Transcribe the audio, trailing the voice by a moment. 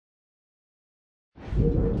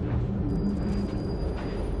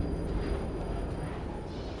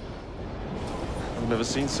I've never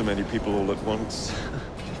seen so many people all at once.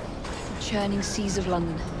 The churning seas of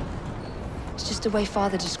London. It's just the way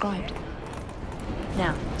Father described.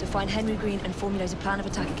 Now, to find Henry Green and formulate a plan of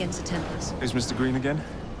attack against the Templars. Is Mr. Green again?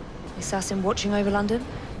 The assassin watching over London?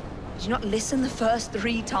 Did you not listen the first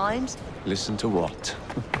 3 times? Listen to what?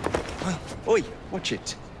 Oi, watch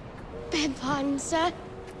it. Beg pardon, sir.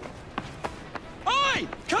 Oi!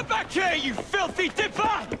 Come back here, you filthy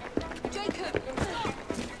dipper! Jacob!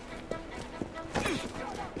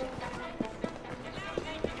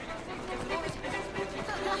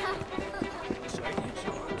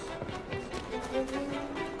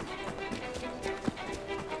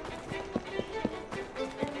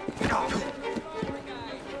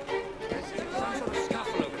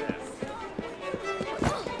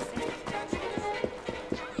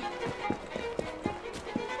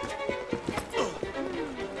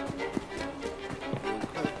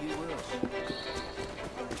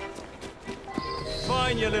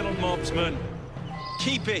 Fine, you little mobsman.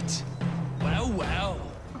 Keep it. Well, well.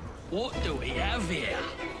 What do we have here?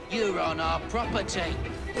 You're on our property.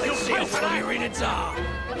 Let's see how full your innards are.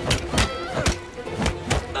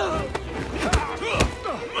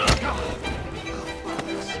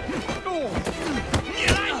 You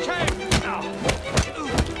like him?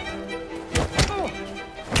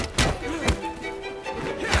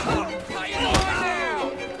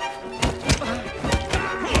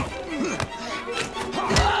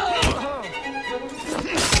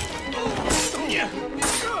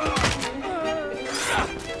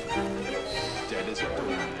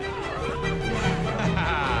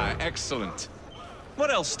 Excellent.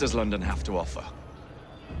 What else does London have to offer?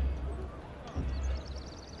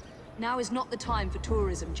 Now is not the time for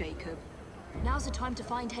tourism, Jacob. Now's the time to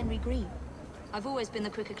find Henry Green. I've always been the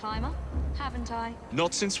quicker climber, haven't I?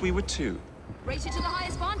 Not since we were 2. Race you to the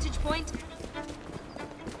highest vantage point.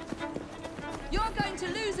 You're going to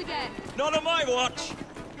lose again. Not on my watch.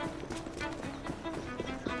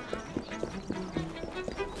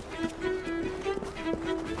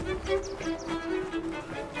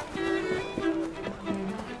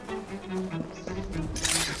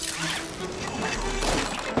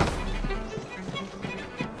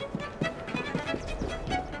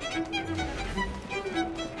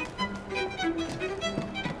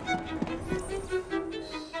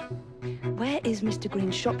 Where is Mr.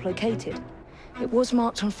 Green's shop located? It was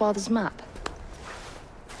marked on Father's map.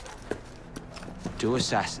 2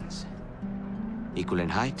 assassins. Equal in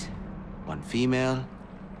height. 1 female,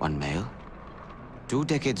 1 male. 2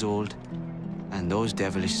 decades old, and those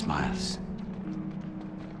devilish smiles.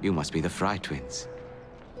 You must be the Fry twins.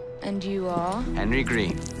 And you are? Henry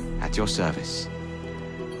Green, at your service.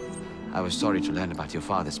 I was sorry to learn about your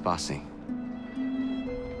father's passing.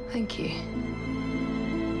 Thank you.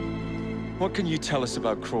 What can you tell us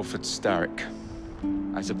about Crawford Starrick?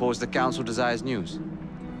 I suppose the Council desires news.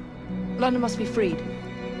 London must be freed,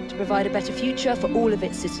 to provide a better future for all of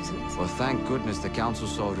its citizens. Well, thank goodness the Council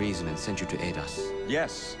saw reason and sent you to aid us.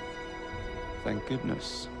 Yes. Thank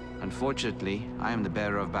goodness. Unfortunately, I am the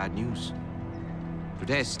bearer of bad news.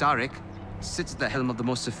 Today, Starrick sits at the helm of the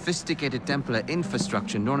most sophisticated Templar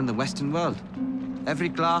infrastructure known in the Western world. Every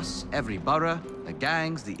class, every borough, the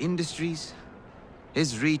gangs, the industries.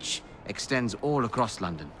 His reach extends all across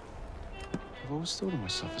London. I've always thought of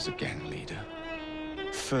myself as a gang leader.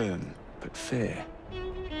 Firm, but fair.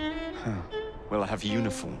 Huh. Well, I have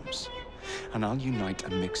uniforms. And I'll unite a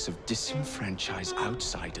mix of disenfranchised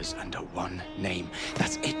outsiders under one name.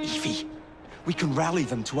 That's it, Evie. We can rally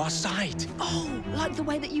them to our side. Oh, like the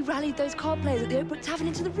way that you rallied those card players at the Oakbrook Tavern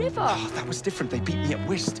into the river. Oh, that was different. They beat me at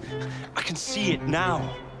whist. I can see it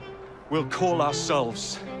now. We'll call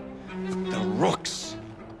ourselves the Rooks.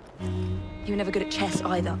 You were never good at chess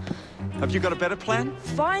either. Have you got a better plan?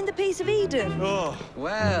 Find the piece of Eden. Oh.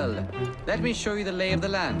 Well, let me show you the lay of the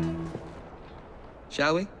land.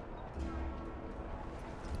 Shall we?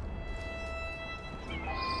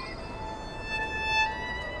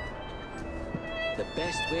 The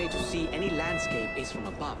best way to see any landscape is from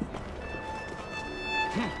above.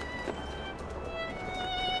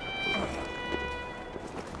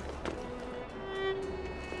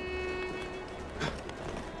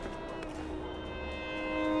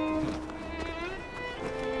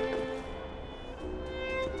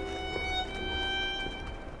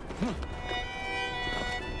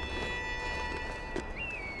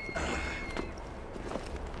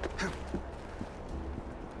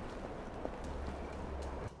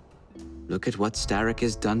 Look at what Starrick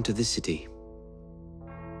has done to the city.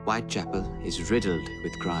 Whitechapel is riddled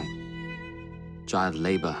with crime. Child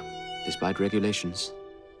labor, despite regulations.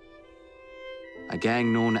 A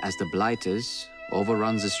gang known as the Blighters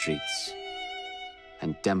overruns the streets,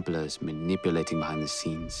 and Templars manipulating behind the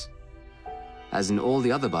scenes. As in all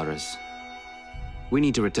the other boroughs, we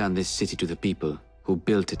need to return this city to the people who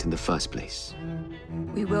built it in the first place.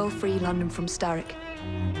 We will free London from Starrick.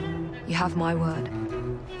 You have my word.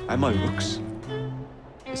 And my looks.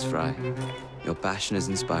 Miss Fry, your passion is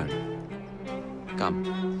inspiring.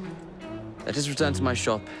 Come, let us return to my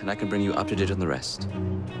shop, and I can bring you up to date on the rest.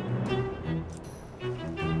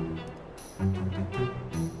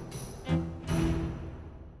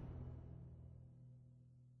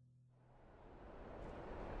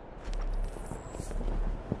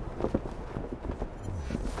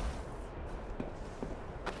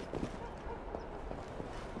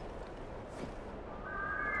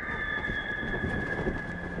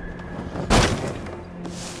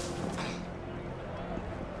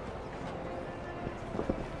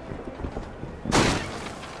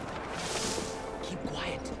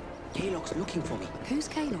 Looking for me. Who's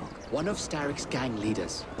Kaylock? One of Starrick's gang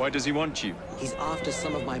leaders. Why does he want you? He's after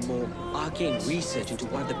some of my more arcane research into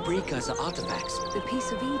one of the precursor artifacts. The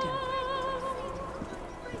Piece of Eden.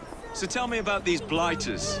 So tell me about these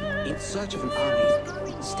blighters. In search of an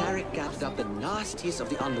army, Starrick gathered up the nastiest of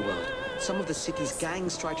the underworld. Some of the city's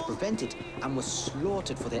gangs tried to prevent it and were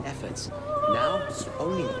slaughtered for their efforts. Now,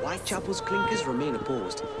 only Whitechapel's clinkers remain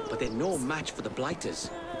opposed, but they're no match for the blighters.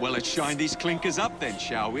 Well, let's shine these clinkers up then,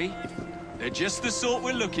 shall we? They're just the sort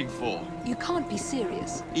we're looking for. You can't be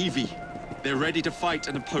serious. Evie, they're ready to fight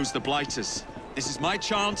and oppose the blighters. This is my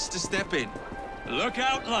chance to step in. Look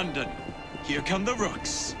out, London. Here come the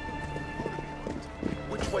rooks.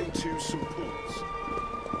 Which way to St. Paul's?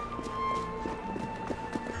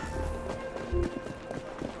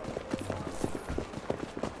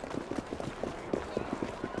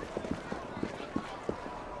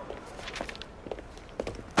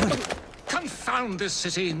 Confound this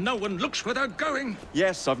city! No one looks where they're going!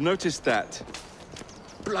 Yes, I've noticed that.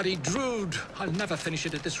 Bloody Drood! I'll never finish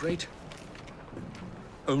it at this rate.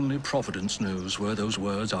 Only Providence knows where those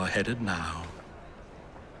words are headed now.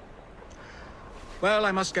 Well,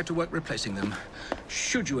 I must get to work replacing them.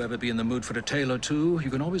 Should you ever be in the mood for a tale or two, you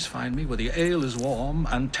can always find me where the ale is warm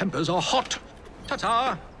and tempers are hot.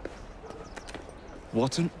 Ta-ta!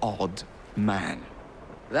 What an odd man.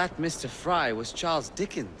 That Mr. Fry was Charles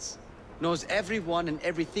Dickens. Knows everyone and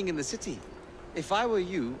everything in the city. If I were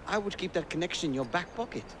you, I would keep that connection in your back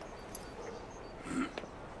pocket.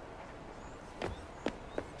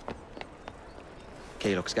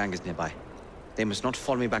 Kaylock's gang is nearby. They must not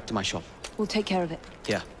follow me back to my shop. We'll take care of it.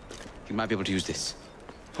 Here, you might be able to use this.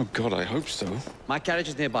 Oh God, I hope so. My carriage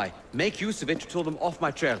is nearby. Make use of it to throw them off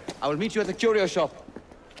my trail. I will meet you at the curio shop.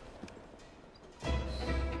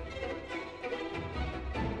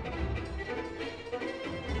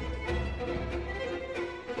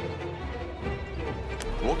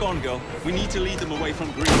 Walk on, girl. We need to lead them away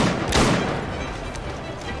from Green.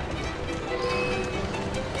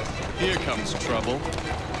 Here comes trouble.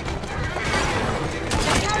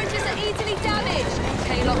 The carriages are easily damaged.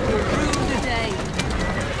 Kaylock will rue the day.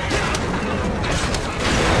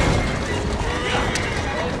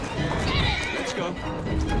 Let's go.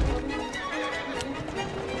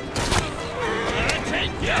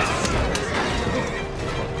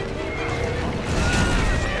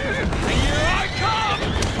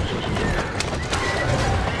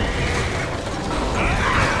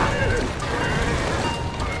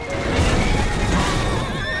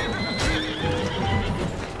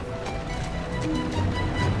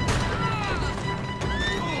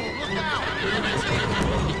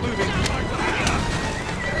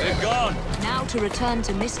 To return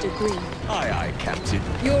to Mr. Green. Aye, aye, Captain.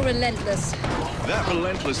 You're relentless. That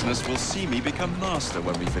relentlessness will see me become master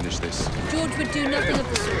when we finish this. George would do nothing of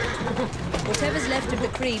the sort. Whatever's left of the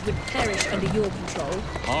Creed would perish under your control.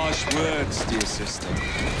 Harsh words, dear sister.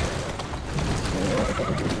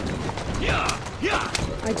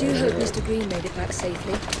 I do hope Mr. Green made it back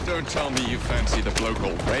safely. Don't tell me you fancy the bloke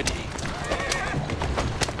already.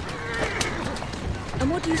 And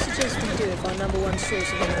what do you suggest we do if our #1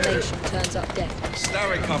 source of information turns up dead?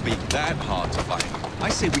 Starrick can't be that hard to find. I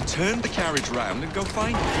say we turn the carriage round and go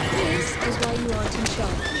find him. This is why you aren't in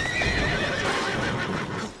charge.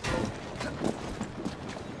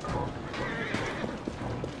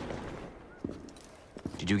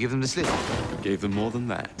 Did you give them the slip? Gave them more than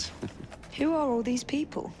that. Who are all these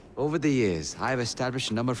people? Over the years, I have established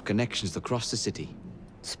a number of connections across the city.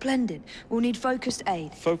 Splendid. We'll need focused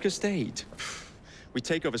aid. Focused aid. We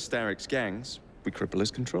take over Starrick's gangs, we cripple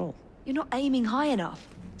his control. You're not aiming high enough.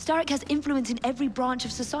 Starrick has influence in every branch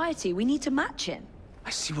of society. We need to match him. I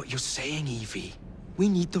see what you're saying, Evie. We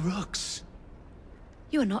need the Rooks.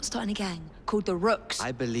 You are not starting a gang called the Rooks.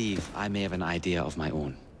 I believe I may have an idea of my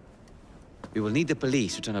own. We will need the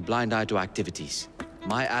police to turn a blind eye to activities.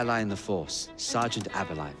 My ally in the force, Sergeant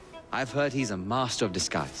Aberline. I've heard he's a master of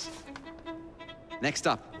disguise. Next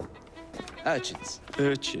up, urchins.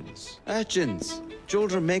 Urchins? Urchins.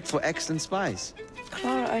 Children make for excellent spies.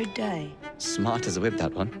 Clara O'Day. Smart as a whip,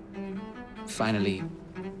 that one. Finally,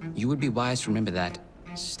 you would be wise to remember that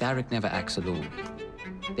Starrick never acts alone.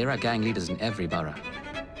 There are gang leaders in every borough.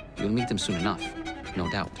 You'll meet them soon enough, no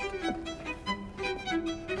doubt.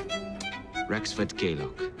 Rexford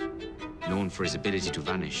Kaylock, known for his ability to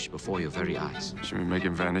vanish before your very eyes. Should we make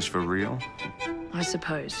him vanish for real? I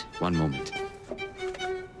suppose. One moment.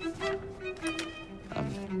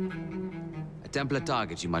 A Templar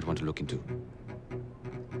target you might want to look into.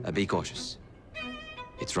 Be cautious.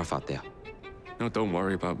 It's rough out there. No, don't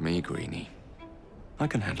worry about me, Greenie. I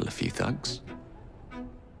can handle a few thugs.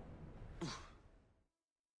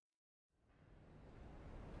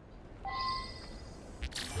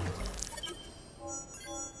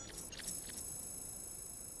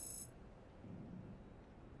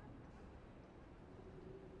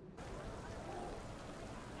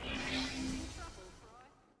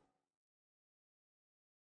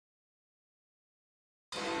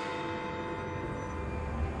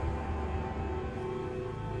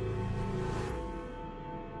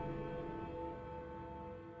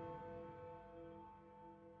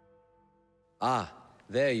 Ah,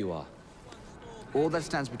 there you are. All that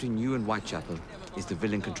stands between you and Whitechapel is the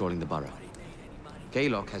villain controlling the borough.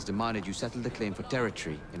 Kaylock has demanded you settle the claim for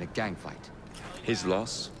territory in a gang fight. His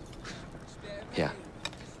loss? Yeah.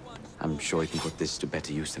 I'm sure he can put this to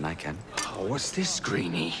better use than I can. Oh, what's this,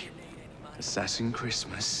 Greenie? Assassin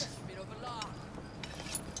Christmas.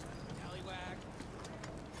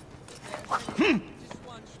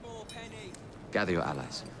 Gather your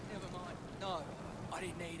allies. No, I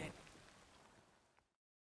didn't need it.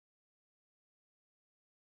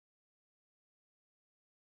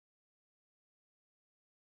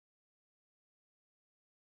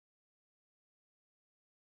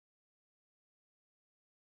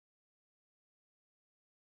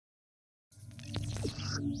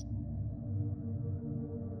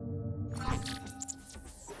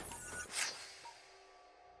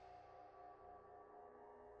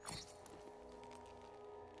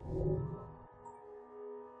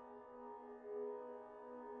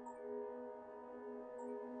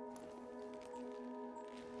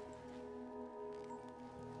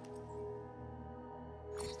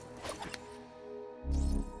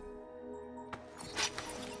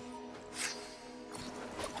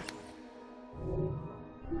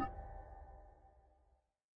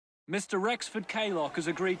 Mr. Rexford Kaylock has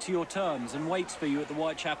agreed to your terms and waits for you at the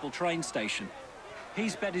Whitechapel train station.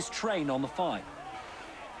 He's bet his train on the fight.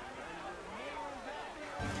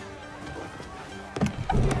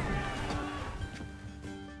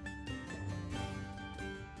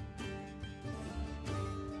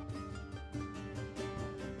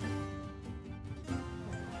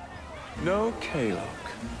 No Kaylock.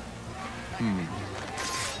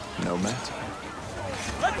 No matter.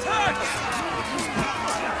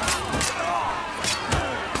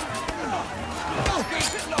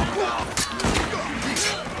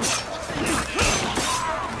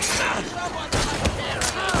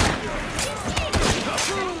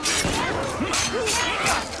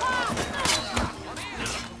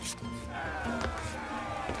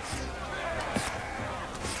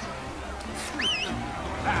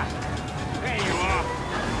 There you are.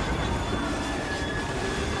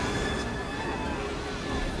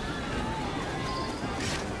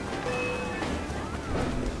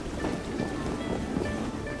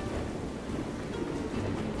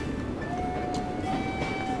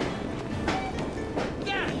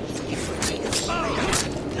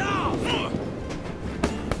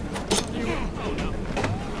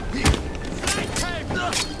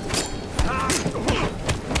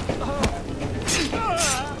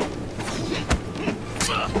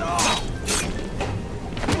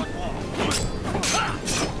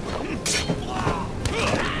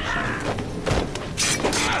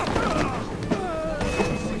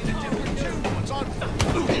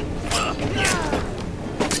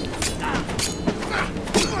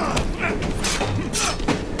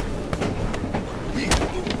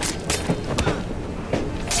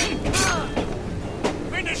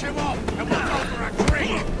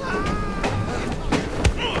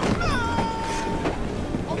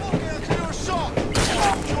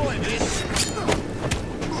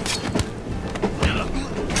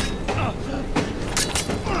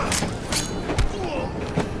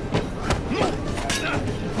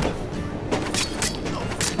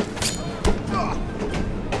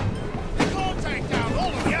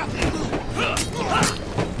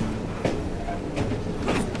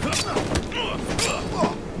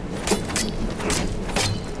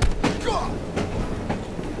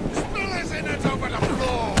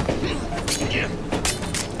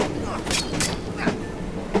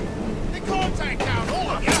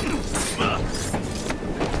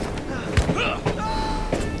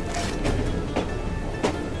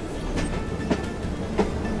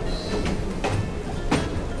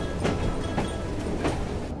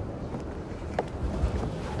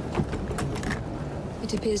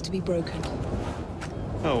 appears to be broken.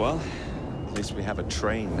 Oh well, at least we have a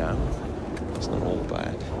train now. It's not all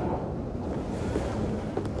bad.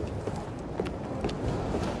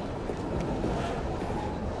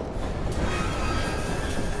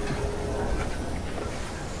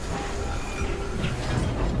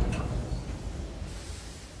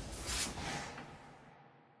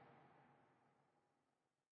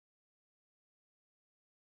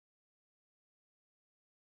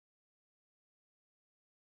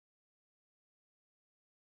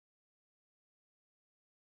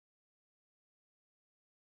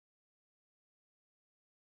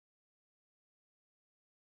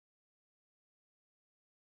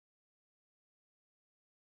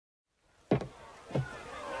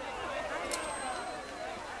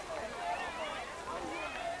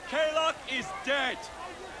 Kaylock is dead.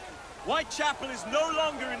 Whitechapel is no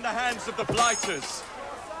longer in the hands of the Blighters.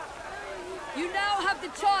 You now have the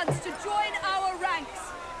chance to join our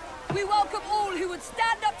ranks. We welcome all who would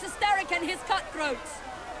stand up to Starrick and his cutthroats.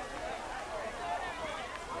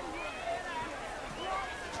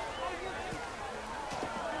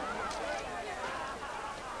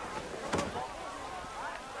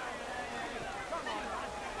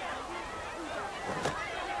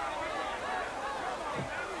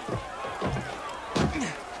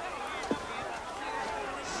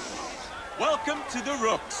 Welcome to the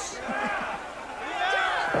Rooks.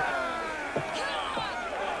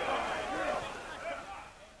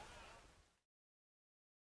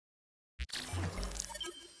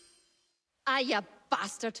 Ah, you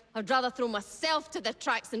bastard. I'd rather throw myself to the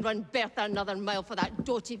tracks than run Bertha another mile for that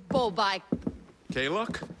doty ball-bag.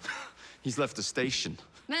 Kaylock? He's left the station.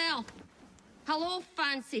 Mel. Hello,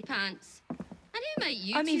 fancy pants. And who might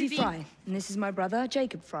you I'm two Evie be? Fry, and this is my brother,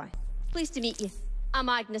 Jacob Fry. Pleased to meet you. I'm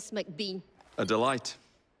Agnes McBean. A delight.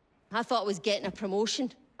 I thought I was getting a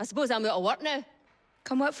promotion. I suppose I'm out of work now.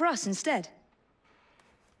 Come work for us instead.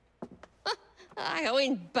 I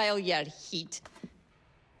won't bile your heat.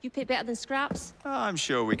 You pay better than scraps? I'm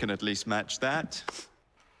sure we can at least match that.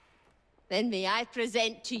 Then may I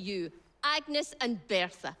present to you Agnes and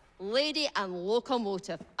Bertha, lady and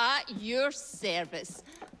locomotive, at your service.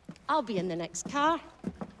 I'll be in the next car.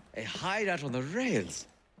 A hideout on the rails.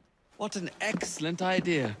 What an excellent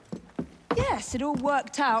idea. Yes, it all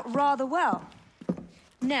worked out rather well.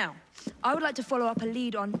 Now, I would like to follow up a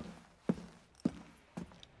lead on...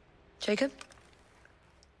 Jacob?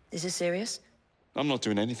 Is this serious? I'm not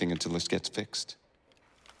doing anything until this gets fixed.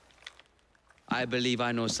 I believe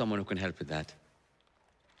I know someone who can help with that.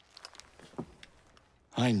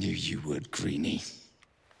 I knew you would, Greenie.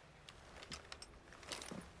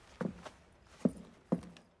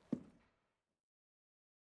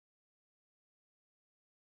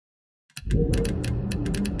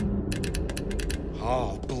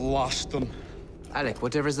 Ah, blast them. Alec,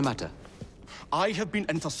 whatever is the matter? I have been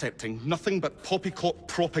intercepting nothing but poppycock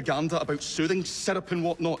propaganda about soothing syrup and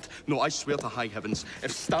whatnot. No, I swear to high heavens,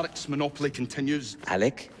 if Starrick's monopoly continues...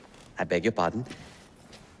 Alec, I beg your pardon.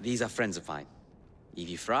 These are friends of mine.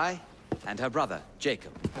 Evie Fry and her brother,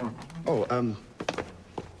 Jacob. Oh,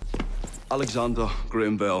 Alexander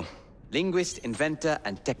Graham Bell. Linguist, inventor,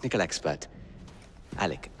 and technical expert.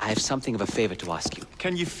 Alec, I have something of a favor to ask you.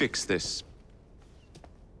 Can you fix this?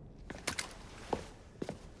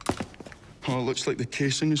 Oh, looks like the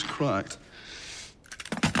casing is cracked.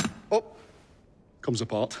 Oh, comes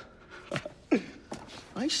apart.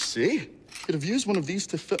 I see. Could have used one of these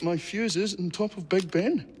to fit my fuses on top of Big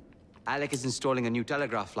Ben. Alec is installing a new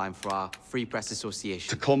telegraph line for our Free Press Association.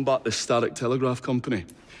 To combat the Starrick Telegraph Company.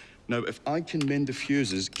 Now, if I can mend the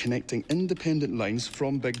fuses connecting independent lines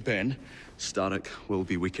from Big Ben, Starrick will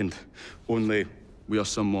be weakened. Only we are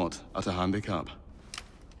somewhat at a handicap.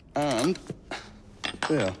 And...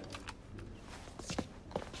 there.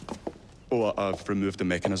 Oh, I've removed the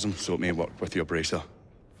mechanism, so it may work with your bracer.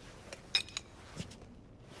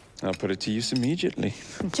 I'll put it to use immediately.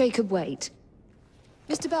 Jacob, wait.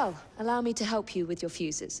 Mr. Bell, allow me to help you with your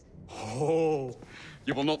fuses. Oh,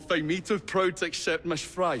 you will not find me too proud to accept Miss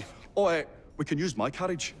Fry. Oh, we can use my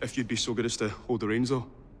carriage, if you'd be so good as to hold the reins, though.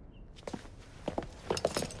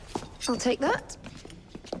 I'll take that.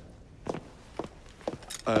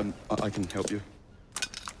 I can help you.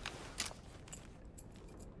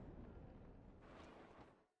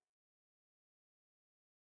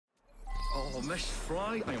 Oh, Miss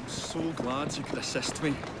Fry, I am so glad you could assist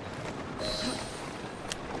me.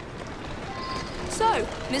 So,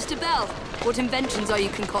 Mr. Bell, what inventions are you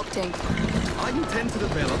concocting? I intend to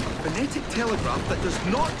develop a phonetic telegraph that does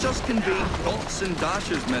not just convey dots and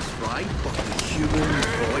dashes, Miss Fry, but the human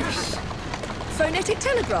voice. Phonetic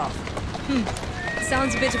telegraph?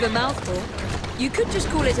 Sounds a bit of a mouthful. You could just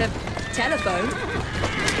call it a telephone.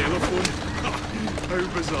 Telephone?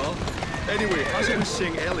 How bizarre. Anyway, as I was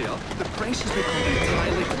saying earlier, the press has become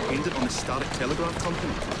entirely dependent on the Starrick Telegraph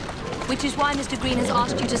Company. Which is why Mr. Green has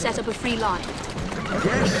asked you to set up a free line.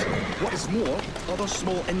 Yes! What is more, other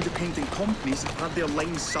small independent companies have had their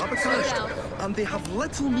lines sabotaged, and they have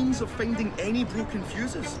little means of finding any broken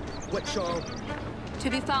fuses, which are... To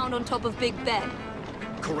be found on top of Big Ben.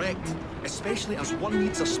 Correct, especially as one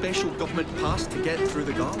needs a special government pass to get through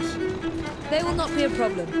the guards. They will not be a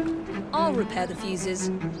problem. I'll repair the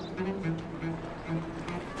fuses.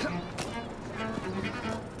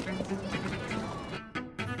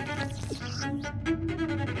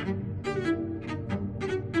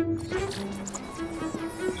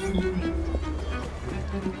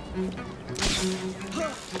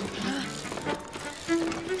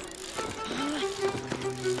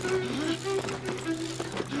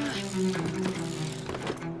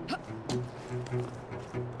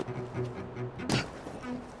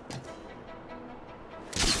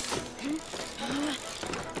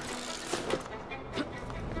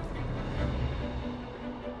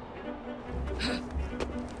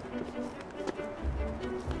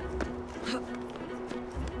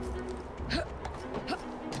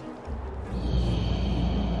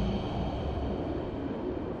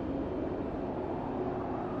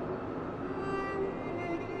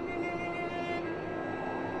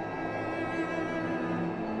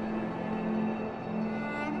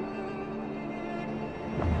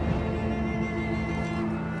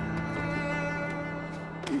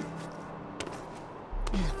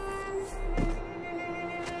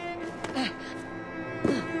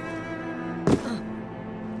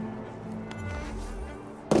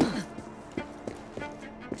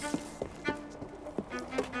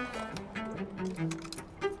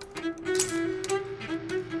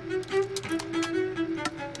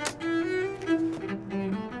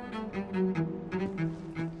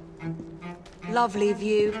 Lovely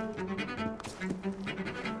view.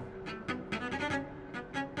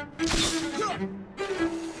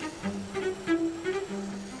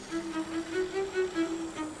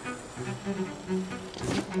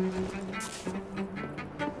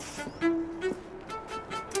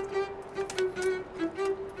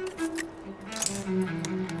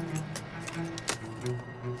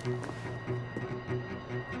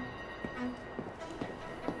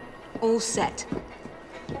 All set.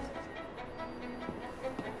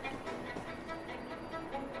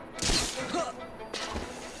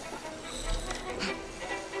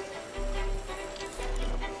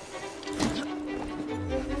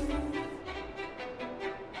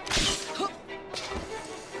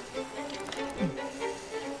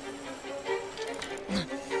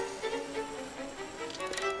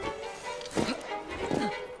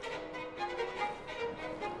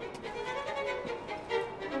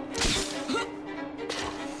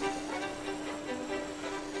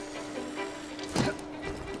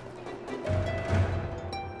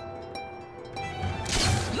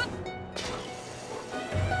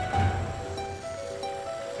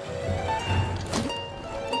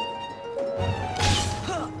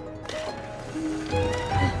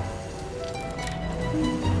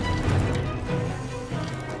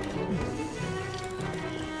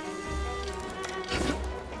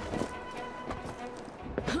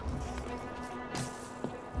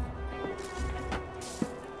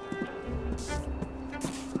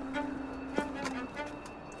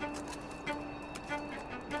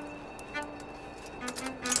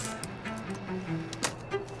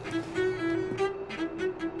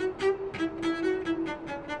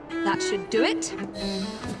 That should do it.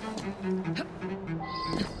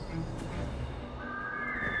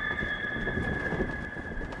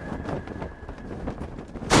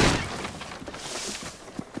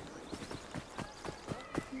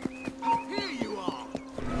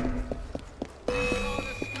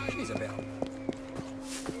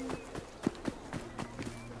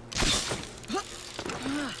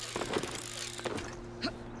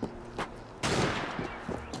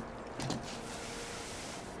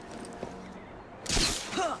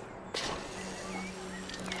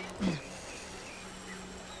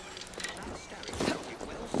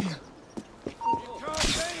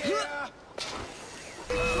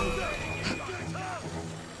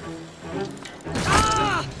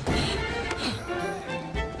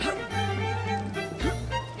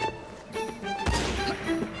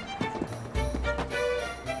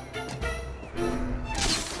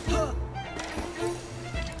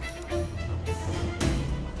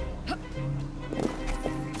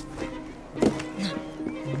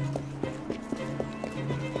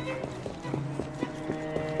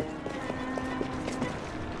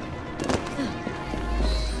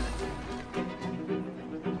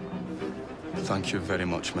 Thank you very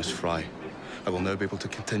much, Miss Fry. I will now be able to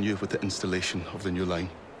continue with the installation of the new line.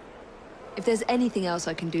 If there's anything else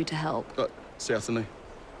I can do to help... Certainly.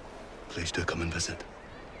 Please do come and visit.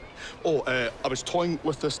 Oh, I was toying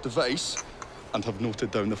with this device and have noted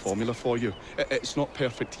down the formula for you. It's not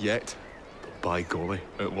perfect yet, but by golly,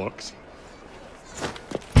 it works.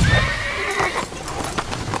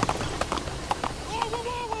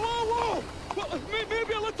 Whoa!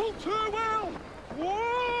 Maybe a little too well! Whoa!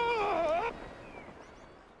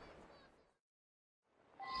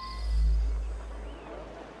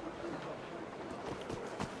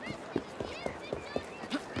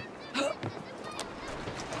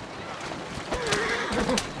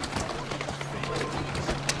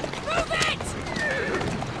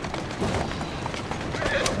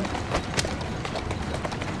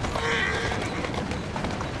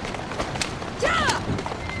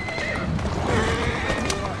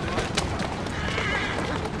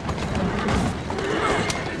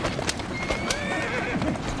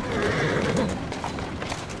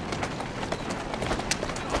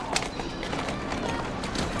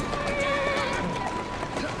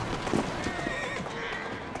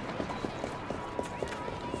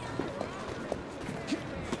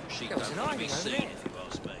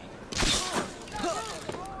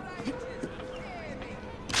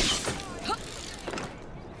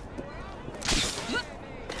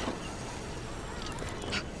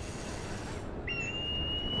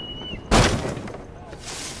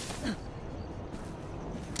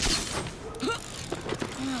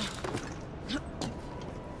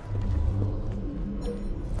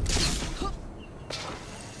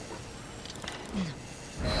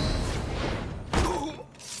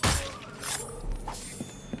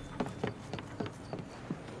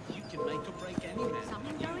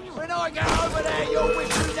 When I get over there, you'll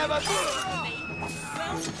wish you never...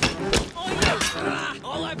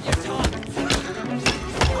 I'll have your tongue.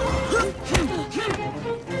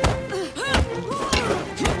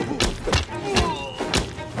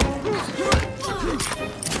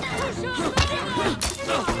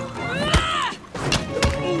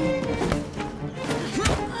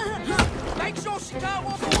 Make sure she can't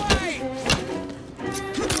walk away.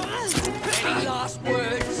 Any last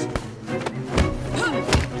words?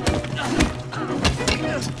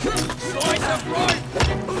 Slice of rope!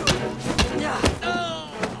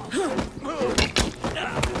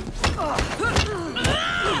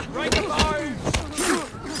 Break the bones!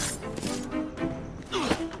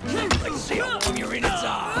 Let's see how long your innards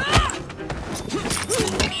are!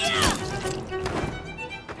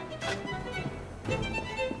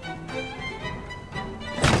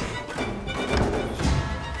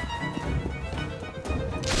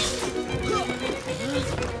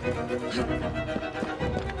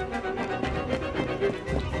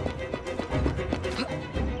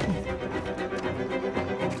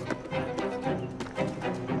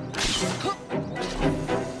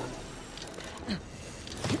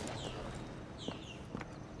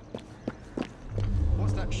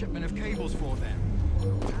 What's that shipment of cables for then?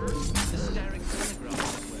 The staring telegraph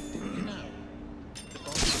network, didn't you know? The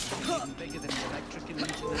box is even bigger than the electric and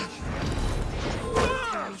international.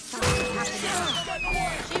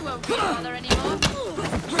 She won't be bother anymore.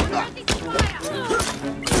 Ready to fire!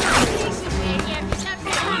 He should be in here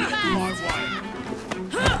for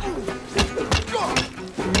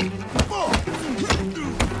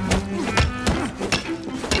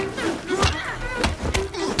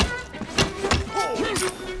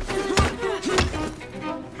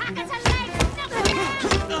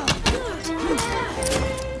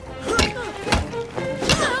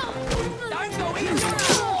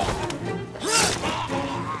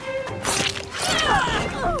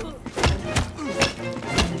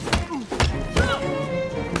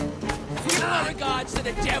regards to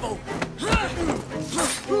the devil!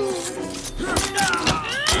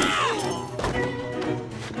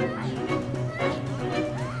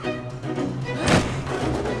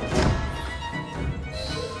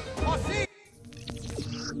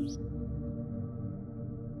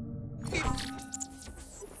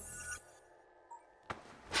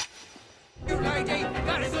 You lady,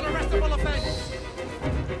 that is an arrestable offense!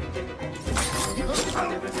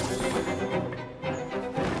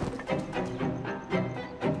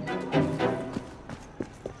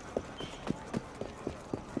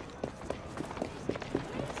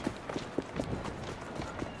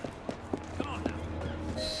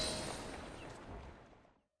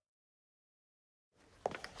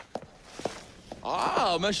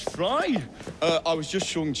 Ah, Miss Fry! I was just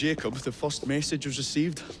showing Jacob the first message was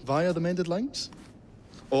received via the mended lines.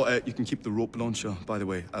 Oh, you can keep the rope launcher, by the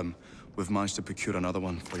way. We've managed to procure another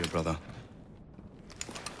one for your brother.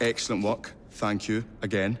 Excellent work. thank you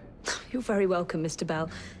again. You're very welcome, Mr. Bell.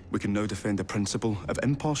 We can now defend the principle of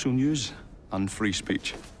impartial news and free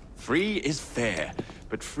speech. Free is fair,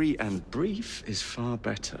 but free and brief is far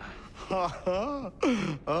better. Ha ha!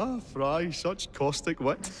 Ah, Fry, such caustic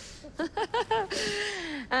wit.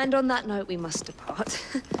 And on that note, we must depart.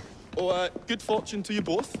 Oh, good fortune to you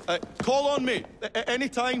both. Call on me, any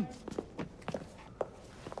time.